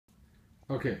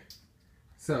Okay,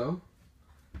 so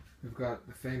we've got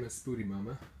the famous Booty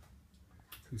Mama,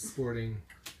 who's sporting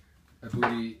a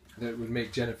booty that would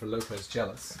make Jennifer Lopez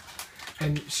jealous.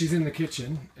 And she's in the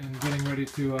kitchen and getting ready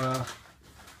to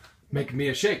make me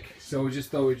a shake. So we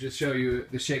just thought we'd just show you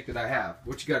the shake that I have.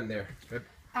 What you got in there? Good.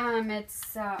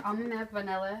 It's almond milk,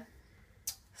 vanilla,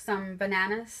 some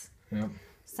bananas, Yep.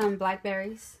 some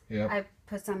blackberries. Yep. I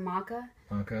put some maca,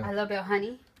 Okay. a little bit of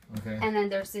honey, Okay. and then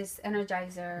there's this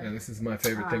Energizer. Yeah, this is my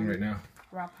favorite thing right now.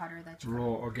 Raw powder that you Raw,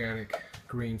 organic,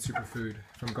 green superfood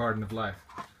from Garden of Life.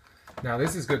 Now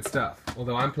this is good stuff,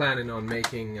 although I'm planning on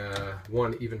making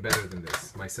one even better than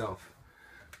this myself.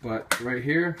 But right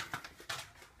here,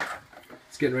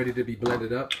 it's getting ready to be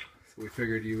blended up, so we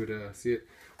figured you would see it.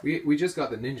 We just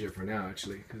got the Ninja for now,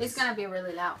 actually. It's going to be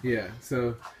really loud. Yeah,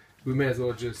 so we may as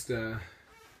well just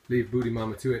leave Booty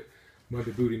Mama to it.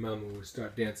 Mother Booty Mama will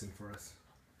start dancing for us.